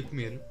chads aqui a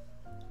comer.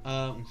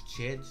 Uns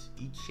chads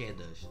e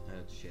cheddars.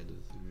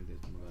 Cheddars, meu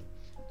Deus, como agora.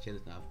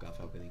 Cheddars, foi há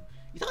bocadinho.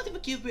 E estava tipo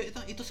aqui a beber,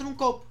 e estou a ser um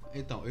copo.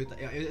 Então, eu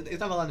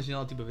estava lá na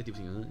janela tipo a ver tipo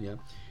assim,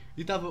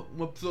 e estava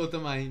uma pessoa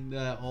também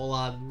ao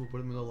lado, o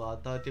apartamento ao lado,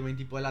 estava também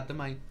tipo a olhar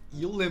também.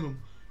 E eu lembro-me,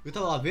 eu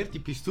estava lá a ver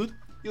tipo isto tudo,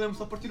 e lembro-me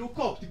só partir o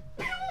copo, tipo.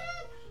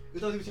 Eu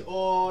estava tipo assim,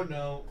 oh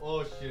não,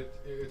 oh shit,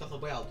 eu estava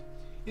bem alto.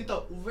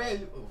 Então,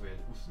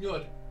 o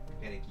senhor,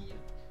 carequinha,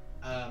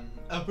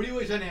 abriu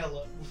a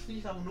janela, os filhos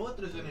estavam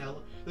noutra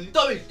janela, eu disse,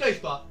 tá, que é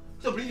isto, pá?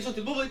 Se abriu isto é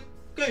tudo público,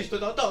 que é isto,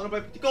 não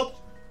vai pedir copos.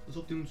 Eles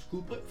só pediram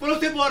desculpa,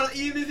 foram-se embora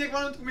e diziam que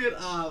vão de comer.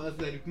 A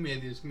sério,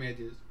 comédias.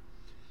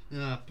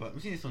 Pá,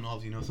 mas ainda são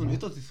novos, não? Eu estou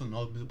a dizer que são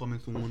novos, mas eu pelo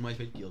menos sou um ano mais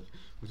velho que eles.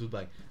 Mas tudo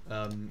bem.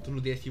 Estou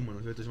no 10º ano,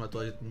 eu estou a chamar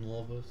toda a gente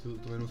nova,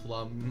 também não sou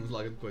lá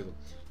grande coisa.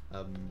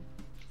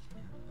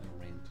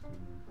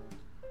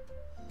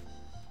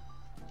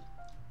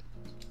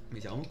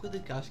 Mas há uma coisa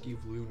que acho que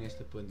evoluiu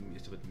nesta pandemia,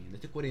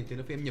 nesta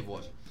quarentena, foi a minha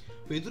voz.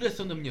 Foi a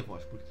duração da minha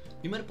voz, porque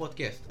primeiro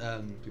podcast,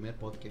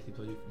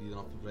 episódio de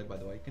 19 de fevereiro, by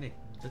the way,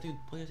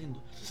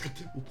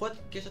 o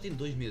podcast já tem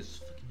 2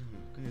 meses.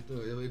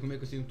 Como é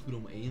que eu sei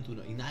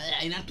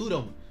em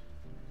Naturam?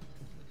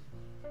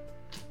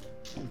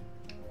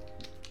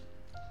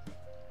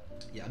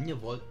 E a minha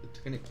voz,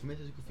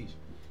 começa o que eu fiz,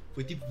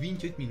 foi tipo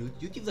 28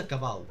 minutos e eu tive de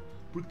acabá-lo,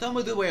 porque estava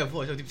a dar bem a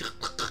voz, eu tipo.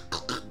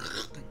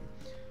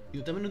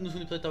 Eu também no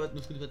segundo episódio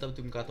estava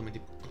tipo um bocado também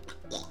tipo.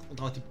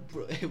 Estava tipo.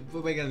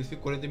 Foi bem grande, foi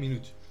 40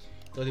 minutos.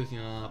 Então eu tipo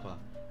assim, pá.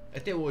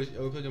 Até hoje é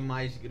o episódio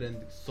mais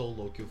grande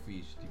solo que eu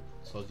fiz, tipo,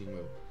 sozinho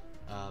eu.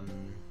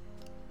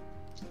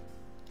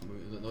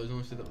 Nós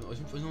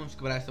vamos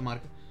quebrar essa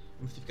marca.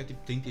 Vamos ficar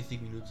tipo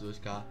 35 minutos hoje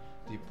cá,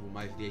 tipo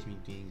mais 10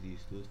 minutinhos e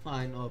isso tudo.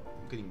 Fine, um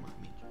bocadinho mais,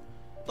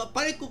 menos.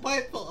 Parem com o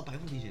pai. Eu vou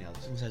abrir janela,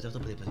 já estou a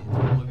perder para dentro.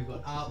 Vamos ouvir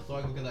agora.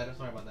 Sorry com a cadeira,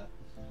 sorry about that.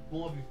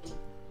 Vamos ouvir. Eu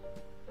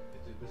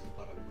estou a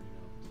parar.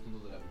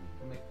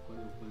 Como é que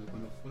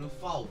quando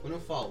eu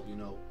falo, you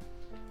know,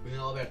 o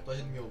Daniel Alberto, toda a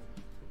gente me ouve,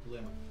 o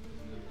problema.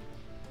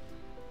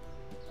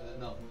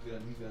 Não, muito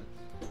grande.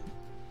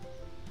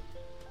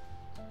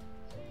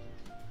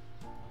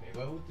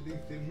 agora vou ter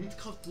que ser muito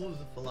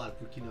cauteloso a falar,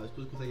 porque não, as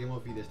pessoas conseguem me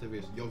ouvir desta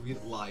vez e ouvir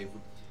live.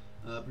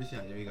 Por isso,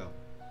 here we go.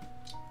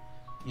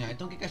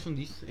 Então o que é que acham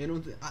disso? Eu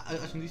não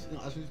acham disso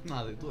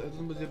nada. Eu estou a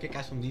dizer o que é que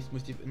acham disso,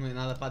 mas tipo, não é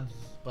nada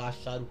para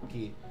achar o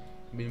quê.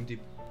 Mesmo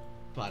tipo,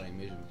 parem.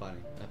 O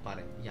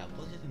podcast já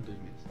tem 2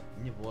 meses. A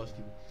minha voz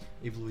tipo,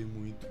 evoluiu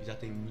muito e já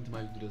tem muito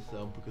mais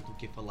duração porque eu estou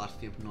aqui a falar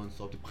sempre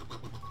non-stop, tipo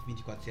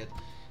 24/7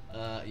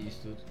 e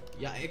isso tudo.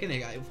 É que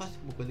eu faço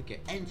uma coisa que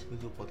é antes de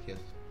fazer o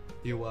podcast.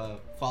 Eu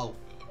falo.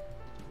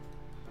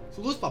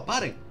 Soluço, pá,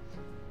 parem!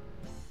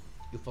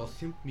 Eu falo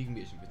sempre comigo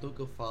mesmo. Então o que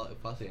eu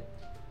faço é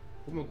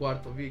o meu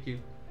quarto, eu vim aqui,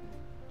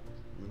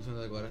 não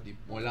sei agora,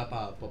 tipo, olhar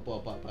para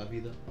a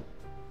vida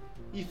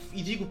e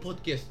digo o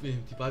podcast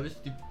mesmo, tipo, às vezes,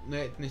 tipo, não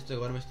é neste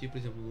agora, mas tipo, por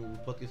exemplo, no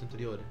podcast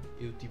anterior,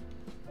 eu tipo,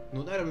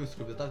 não era mesmo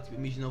script, eu estava tipo, a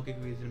imaginar o que é que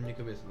eu ia dizer na minha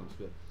cabeça, não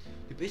perceber?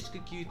 Tipo, estes que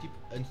aqui, tipo,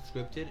 antes do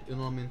script eu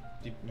normalmente,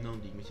 tipo, não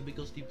digo, mas tipo,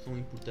 aqueles tipo são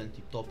importantes,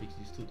 tipo, tópicos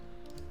e isso tudo.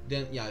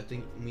 Then, eu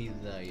tenho uma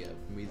ideia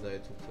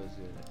do que vou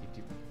fazer, e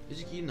tipo,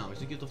 este aqui eu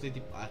estou a fazer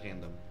tipo à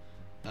random.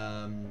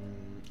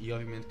 E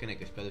obviamente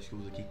as pedras que eu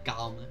uso aqui,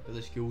 calma,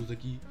 pedras que eu uso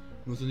aqui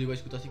não são iguais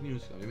que eu estou há 5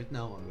 minutos, obviamente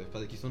não, as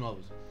pedras aqui são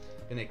novas.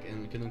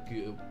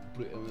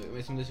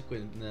 Essa me deixa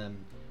coisa,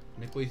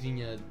 na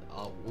coisinha,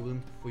 eu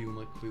lembro que foi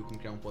eu que me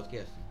criar um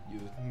podcast, e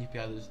eu tinha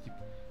piadas tipo,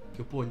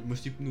 que eu ponho,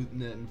 mas tipo,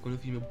 quando eu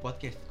fiz o meu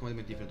podcast,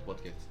 completamente diferente do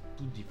podcast,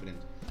 tudo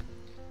diferente.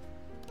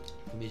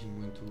 Foi mesmo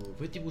muito,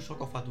 foi tipo o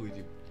choque ao fato,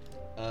 tipo.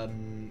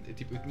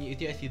 Eu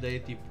tinha essa ideia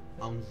tipo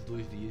há uns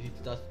 2 dias e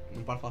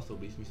não paro de falar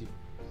sobre isso, mas tipo.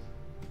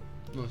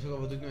 Não, o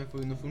chocolate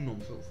não foi um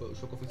nome, o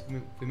chocolate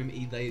foi mesmo a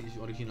ideia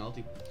original,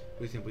 tipo,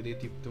 por exemplo, a ideia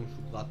de tipo, ter um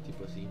chocolate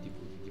tipo assim, tipo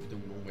ter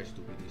um nome bem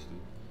estúpido e isto.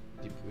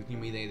 Tipo, eu tinha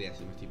uma ideia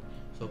dessa, mas tipo,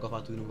 só que a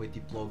fatura não veio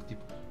tipo logo,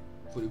 tipo,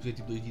 eu fiz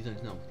tipo 2 dias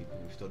antes, não, tipo,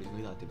 isto é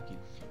originalidade, tipo aqui,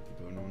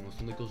 tipo, eu não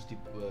sou daqueles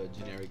tipo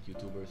generic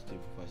youtubers,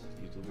 tipo, faz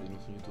youtubers, eu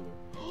não sou youtuber.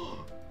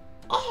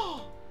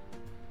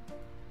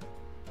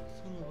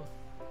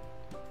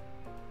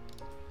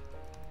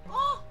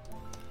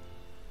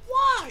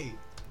 Why?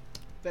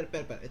 Pera,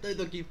 então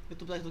eu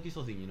estou aqui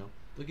sozinho, não?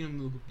 Estou aqui no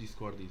meu grupo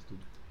Discord e isso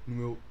tudo. No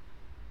meu.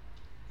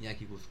 E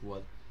aqui com o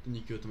squad. Tenho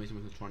aqui eu também chamo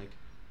Electronic.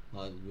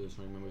 Lá do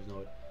Electronic Members na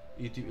hora.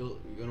 E tipo,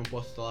 eu não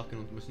posso estar lá porque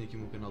eu não, mas tenho aqui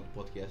o meu canal de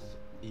podcast.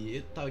 E eu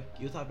estava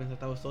a pensar que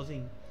estava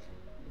sozinho.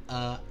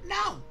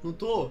 Não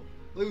estou!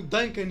 O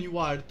Duncan e o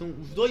Art estão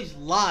os dois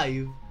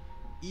live.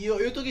 E eu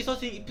estou aqui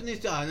sozinho. E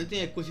não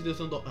tem a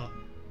consideração do.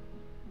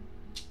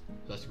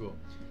 Já chegou.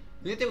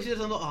 Nem tem a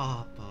consideração do.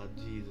 Pá,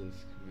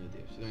 Jesus. Meu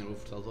Deus. Eu não vou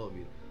forçá-los a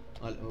ouvir.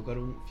 Olha, agora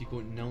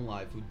ficou não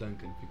live, o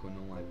Duncan ficou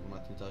não live, vamos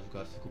lá tentar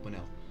jogar-se com o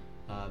panel.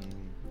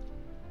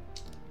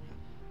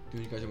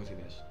 Tem uns gajos a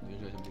conseguir 10,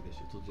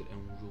 eu estou a dizer, é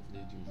um jogo de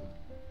um jogo.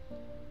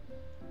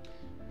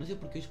 Mas é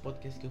porque os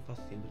podcasts que eu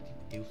faço sempre, tipo,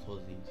 eu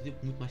sozinho, são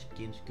sempre muito mais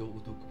pequenos que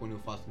quando eu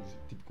faço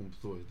tipo, com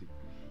pessoas,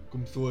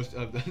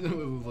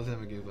 vocês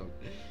sabem quem são.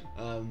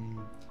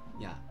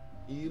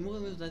 E uma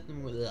coisa que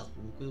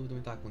também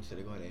está a acontecer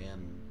agora é,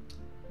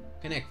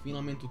 Caneco,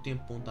 finalmente o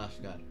tempo bom está a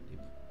chegar,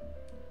 tipo.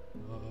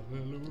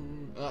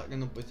 Eu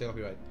não pode ser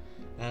copyright.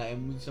 É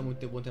muito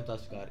bom tempo a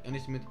chegar. Eu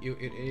neste momento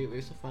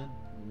eu sou fã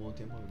do Bom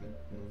Tempo, obviamente.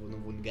 Não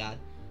vou negar.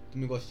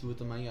 Também gosto de sua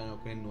também,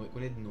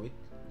 quando é de noite,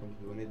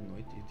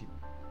 eu tipo.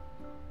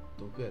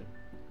 Estou a ver.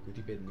 Quando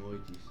tipo é de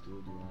noite e isso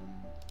tudo.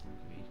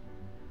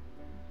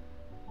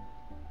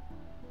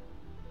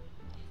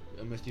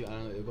 Mas tipo,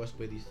 eu gosto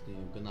bem disso, tem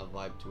um grande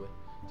vibe to it.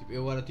 Tipo,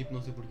 eu agora tipo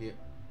não sei porquê.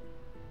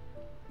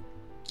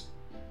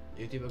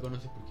 Eu tipo agora não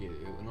sei porquê,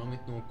 eu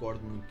normalmente não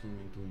acordo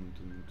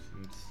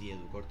muito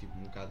cedo, acordo tipo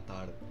um bocado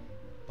tarde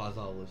para as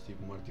aulas,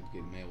 tipo uma hora tipo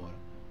de meia hora.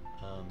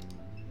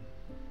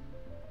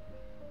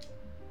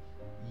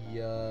 E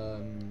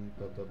o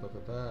que é que eu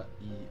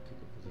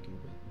vou fazer aqui uma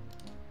coisa?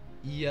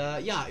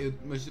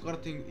 Mas agora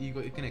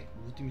tenho, Caneco,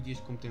 os últimos dias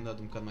como tem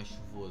dado um bocado mais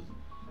chuvoso,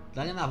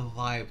 dá-lhe a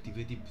vibe, tipo,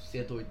 é tipo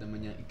 7 ou 8 da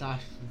manhã e está a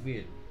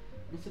chover,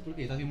 não sei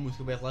porquê, está a ouvir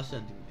música bem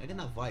relaxante, tipo, é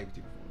grande vibe,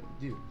 tipo,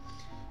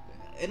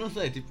 eu não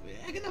sei, tipo,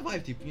 é grande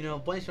vibe, tipo,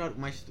 podem chamar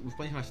os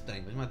planos mais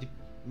estranhos, mas tipo,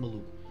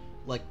 maluco,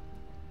 like,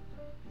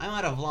 I'm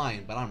out of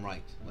line, but I'm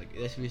right, like,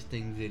 desta vez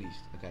tenho de dizer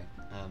isto, ok?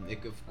 É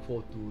que eu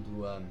quote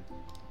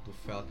do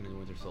Falcon and the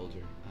Winter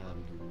Soldier,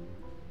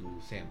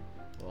 do Sam,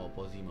 ou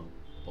para o Zemo,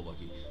 para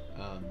aqui.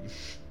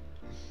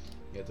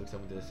 Eu estou a gostar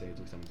muito da série, eu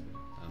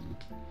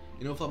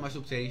não vou falar mais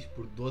sobre séries,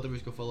 porque da outra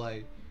vez que eu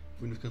falei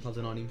fui nos cancelados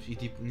anónimos e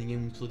tipo, ninguém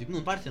me gostou, tipo,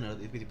 não para de ser nada,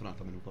 eu fiquei tipo, não,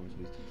 também não vou falar mais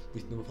sobre isso, por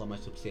isso não vou falar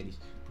mais sobre séries,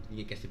 porque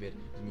ninguém quer saber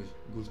dos meus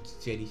gostos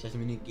de séries,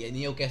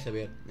 nem eu quero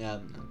saber, não,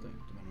 também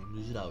não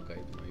no geral, ok,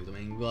 eu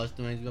também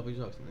gosto de jogar para os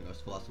jogos, também gosto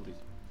de falar sobre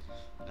isso.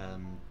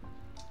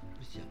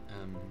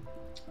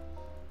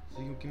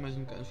 Sei um pouquinho mais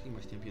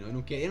tempo, eu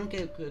não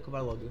quero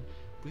acabar logo.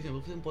 Por exemplo,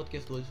 vou fazer um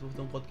podcast hoje, vou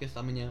fazer um podcast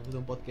amanhã, vou fazer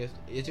um podcast.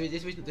 Desta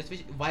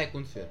vez vai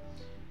acontecer.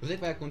 Eu sei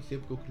que vai acontecer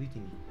porque eu acredito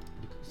em mim.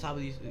 Porque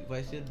sabe disso,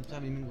 vai ser,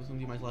 sabe, vai ser um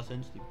dia mais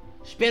relaxante, tipo.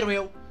 Espero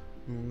eu!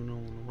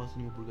 Não faço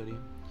nenhuma porcaria.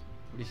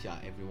 Por isso,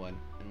 everyone.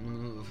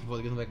 O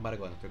podcast não vai acabar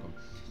agora, não sei como.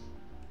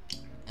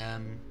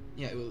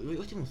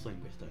 Eu tive um sonho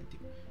com esta história,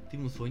 tipo.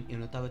 Tive um sonho, eu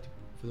não estava tipo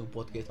a fazer um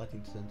podcast lá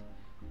interessante.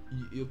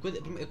 E a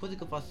coisa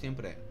que eu faço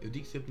sempre é, eu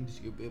digo sempre,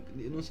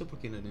 eu não sei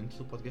porquê, não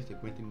sou podcast, é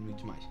 40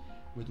 minutos mais,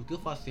 mas o que eu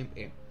faço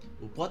sempre é,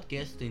 o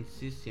podcast tem de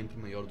ser sempre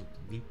maior do que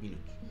 20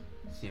 minutos,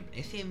 sempre,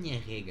 essa é a minha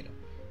regra.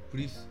 Por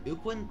isso, eu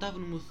quando estava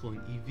no meu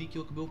sonho e vi que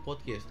eu acabei o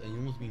podcast em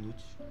 11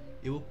 minutos,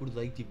 eu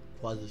acordei tipo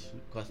quase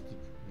tipo,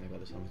 não é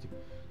agora mas tipo,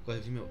 quase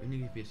assim, meu, eu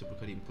nem vi esta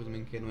porcaria, depois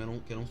também que era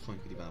um sonho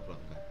que eu tipo, pronto,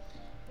 ok.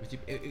 Mas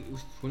tipo,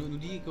 quando no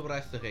dia que quebrar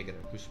esta regra,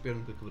 que eu espero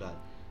nunca quebrar,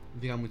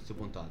 me ficar muito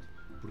desapontado,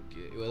 porque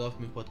eu adoro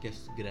meus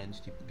podcasts grandes,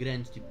 tipo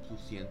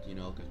suficiente, que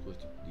as pessoas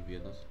tipo,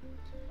 divirtam-se.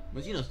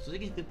 Mas, se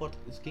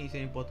vocês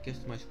querem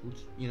podcasts mais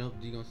curtos,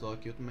 digam só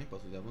que eu também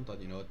posso fazer à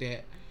vontade,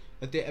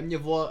 até a minha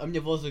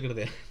voz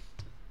agradece.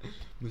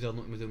 mas a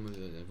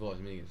voz,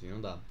 amiga, assim, não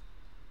dá.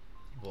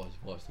 Voz,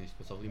 tens de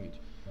passar os limites.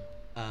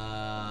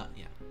 Yeah.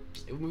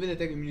 Uma vez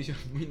até que me iniciou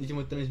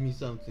uma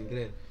transmissão, sem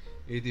querer.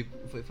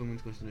 Tipo, foi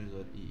muito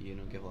constrangedor e eu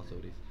não quero falar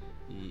sobre isso.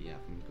 E foi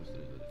muito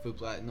constrangedor.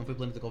 Não foi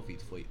Planeta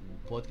Covid, foi um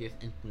podcast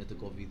antes do Planeta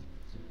Covid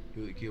que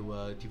eu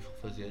tive que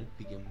refazer.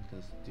 Fiquei muito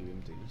cansado,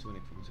 não sei onde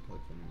é que foi, não sei qual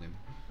é que foi, não lembro.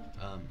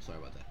 Sorry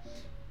about that.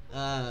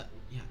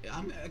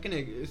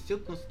 Se eu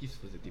conseguisse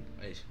fazer, tipo,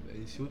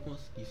 se eu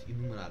conseguisse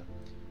enumerar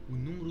o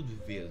número de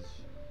vezes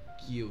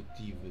que eu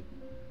tive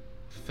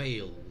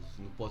fails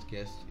no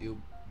podcast, eu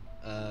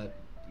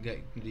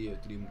teria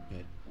muito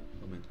dinheiro,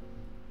 realmente.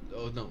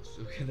 Ou não,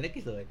 André, que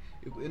isso é?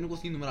 Eu não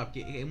consigo enumerar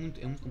porque é muito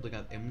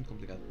complicado,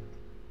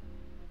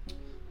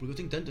 Porque eu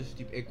tenho tantas,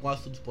 tipo, é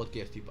quase todos os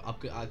podcasts, tipo,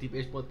 há tipo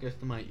este podcast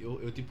também,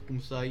 eu tipo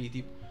comecei e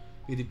tipo,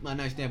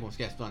 não, isto não é bom,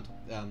 esquece, pronto.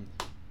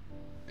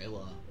 É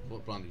lá,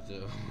 pronto,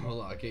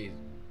 olá, que é isso?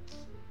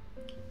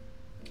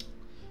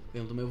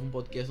 Também houve um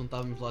podcast onde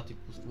estávamos lá, tipo,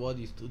 o squad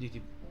e isso tudo e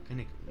tipo,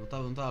 não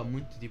estava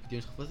muito, tipo,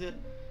 tínhamos que refazer.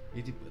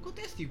 E tipo,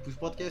 acontece, tipo, os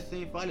podcasts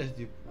têm falhas,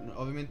 tipo,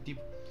 obviamente,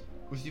 tipo,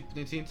 mas tipo,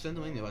 tem de ser interessante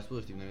também, né, para as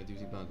pessoas, tipo, né,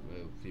 tipo, pronto,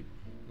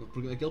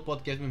 porque aquele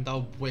podcast mesmo estava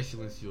bué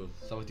silencioso,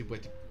 estava tipo,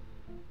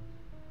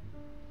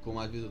 como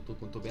às vezes eu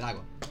quando estou a beber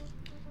água.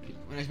 Tipo,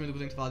 honestamente o que eu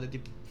tenho de falar é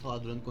tipo, falar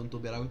durante quando estou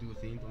a beber água, tipo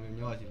assim, para mim é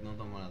melhor, tipo, não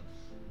tão nada.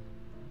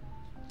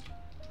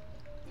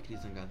 Eu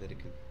queria zangar, era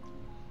que eu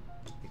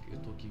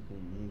estou aqui com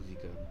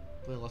música,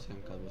 vou relaxar um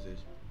bocado vocês.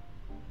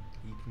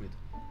 E prometo,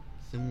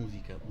 se a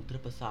música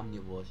ultrapassar a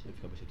minha voz, eu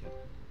ficava chateado.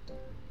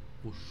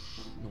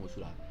 Não vou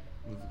chorar.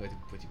 Vou ficar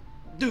tipo, foi tipo,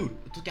 dude, eu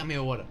estou aqui há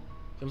meia hora.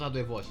 Já me está a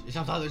doer a voz.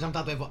 Já me está a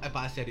doer a voz. É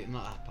pá, a sério. Não,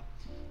 pá.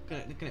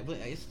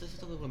 Esse é o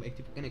problema. É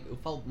que tipo, eu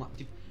falo,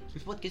 tipo,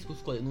 os podcasts que eu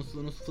escolho,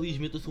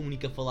 felizmente eu sou o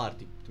único a falar.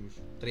 Tipo, temos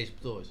 3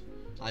 pessoas.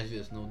 Às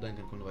vezes, não o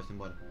Duncan quando vai-se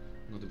embora.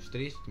 Não temos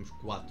 3, temos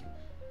 4.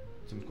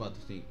 Temos 4,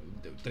 sim.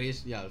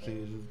 3, já, o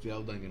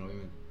Duncan,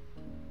 obviamente.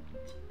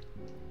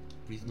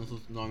 Por isso não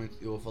sou normalmente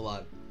eu a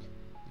falar.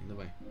 Ainda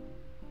bem.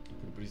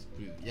 Por isso,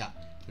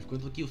 mas quando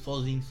estou aqui eu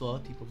sozinho só,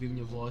 tipo, ouvir a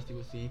minha voz,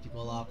 tipo assim,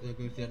 tipo, lá, fazer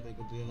concerto, já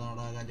estou um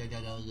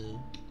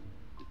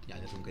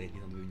bocadinho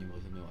tentando ouvir a minha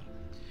voz a meia hora.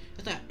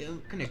 Então,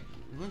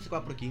 vamos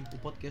acabar por aqui, o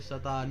podcast já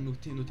está no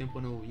tempo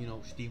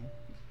no Steam.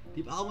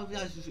 Tipo, alguma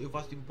vez eu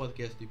faço tipo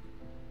podcast, tipo,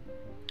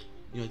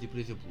 tipo, por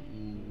exemplo,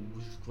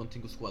 quando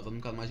tenho o squad é um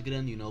bocado mais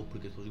grande,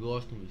 porque as pessoas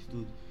gostam, isso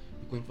tudo.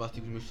 E quando faço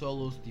tipo os meus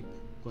solos, tipo,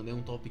 quando é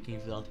um tópico em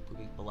geral, tipo, eu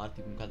tenho que falar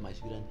tipo um bocado mais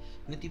grande,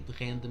 não é tipo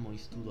random ou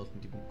isso tudo, ou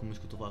tipo, como as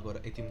que eu estou a falar agora,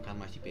 é tipo um bocado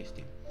mais tipo este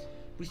tempo.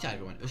 Por isso,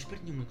 everyone, eu espero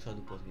que tenham muito gostado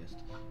do podcast.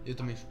 Eu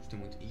também gostei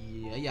muito.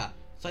 E,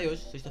 sai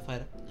hoje,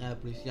 sexta-feira,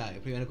 por isso, é a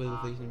primeira coisa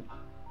que eu fiz.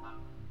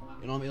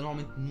 Eu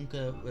normalmente nunca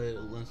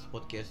lanço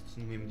podcasts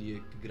no mesmo dia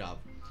que gravo.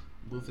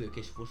 Vou fazer o que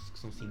é esforço, que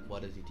são 5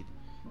 horas e tipo,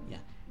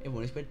 é bom,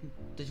 eu espero que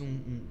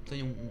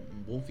tenham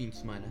um bom fim de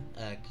semana,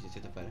 que é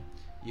sexta-feira.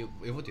 E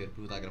eu vou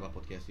estar a gravar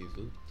podcast e isso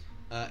tudo.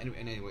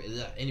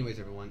 Anyways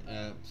everyone,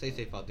 stay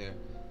safe out there.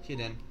 See you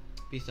then.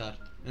 Peace out.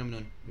 And I'm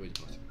done. Eu vejo a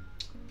próxima.